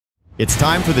It's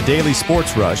time for the Daily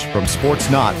Sports Rush from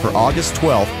Sports Not for August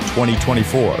 12th,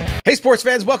 2024. Hey, sports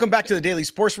fans, welcome back to the Daily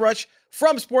Sports Rush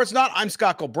from Sports Not. I'm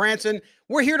Scott Branson.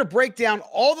 We're here to break down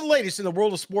all the latest in the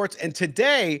world of sports, and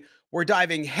today we're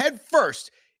diving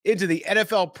headfirst into the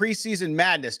NFL preseason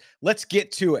madness. Let's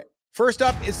get to it. First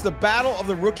up, it's the battle of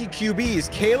the rookie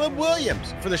QBs. Caleb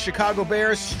Williams for the Chicago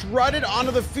Bears strutted onto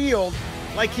the field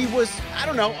like he was,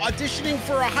 auditioning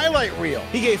for a highlight reel.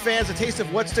 He gave fans a taste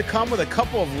of what's to come with a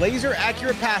couple of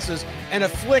laser-accurate passes and a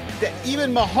flick that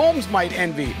even Mahomes might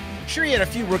envy. Sure, he had a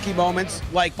few rookie moments,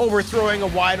 like overthrowing a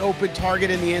wide-open target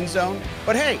in the end zone.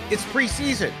 But hey, it's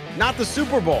preseason, not the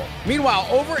Super Bowl. Meanwhile,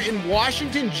 over in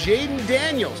Washington, Jayden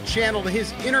Daniels channeled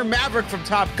his inner Maverick from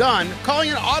Top Gun, calling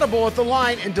an audible at the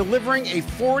line and delivering a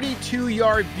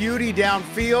 42-yard beauty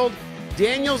downfield.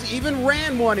 Daniels even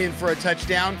ran one in for a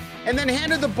touchdown and then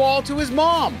handed the ball to his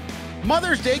mom.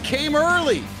 Mother's Day came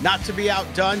early. Not to be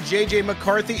outdone,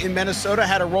 McCarthy in Minnesota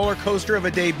had a roller coaster of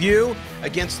a debut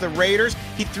against the Raiders.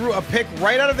 He threw a pick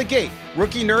right out of the gate.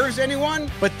 Rookie nerves, anyone?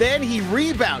 But then he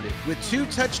rebounded with 2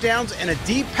 touchdowns and a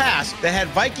deep pass that had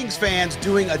Vikings fans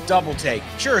doing a double take.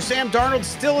 Sure, Sam Darnold's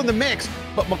still in the mix,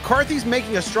 but McCarthy's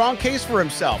making a strong case for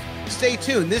himself. Stay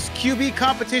tuned. This QB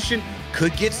competition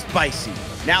could get spicy.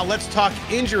 Now let's talk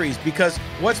injuries, because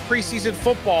what's preseason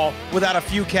football without a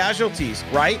few casualties,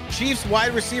 right? Chiefs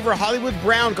wide receiver Hollywood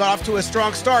Brown got off to a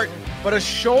strong start, but a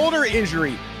shoulder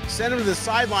injury sent him to the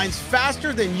sidelines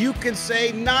faster than you can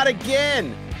say not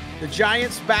again. The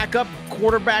Giants' backup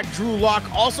quarterback Drew Lock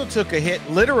also took a hit,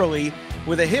 literally,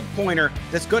 with a hip pointer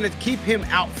that's going to keep him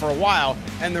out for a while.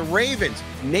 And the Ravens'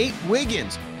 Nate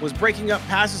Wiggins was breaking up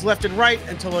passes left and right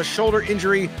until a shoulder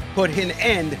injury put an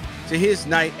end to his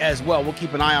night as well. We'll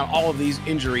keep an eye on all of these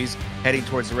injuries heading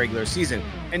towards the regular season.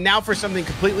 And now for something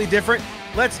completely different,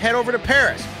 let's head over to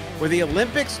Paris, where the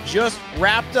Olympics just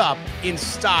wrapped up in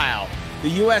style. The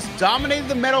U.S. dominated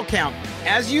the medal count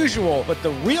as usual, but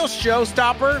the real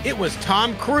showstopper, it was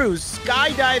Tom Cruise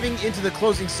skydiving into the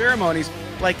closing ceremonies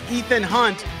like Ethan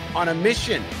Hunt on a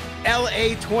mission.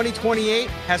 LA 2028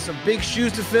 has some big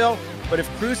shoes to fill, but if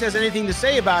Cruise has anything to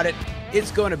say about it,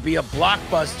 it's going to be a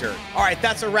blockbuster. All right,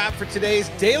 that's a wrap for today's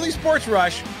Daily Sports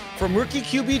Rush. From rookie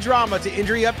QB drama to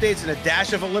injury updates and a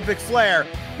dash of Olympic flair,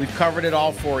 we've covered it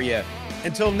all for you.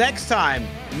 Until next time,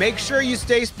 make sure you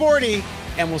stay sporty,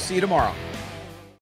 and we'll see you tomorrow.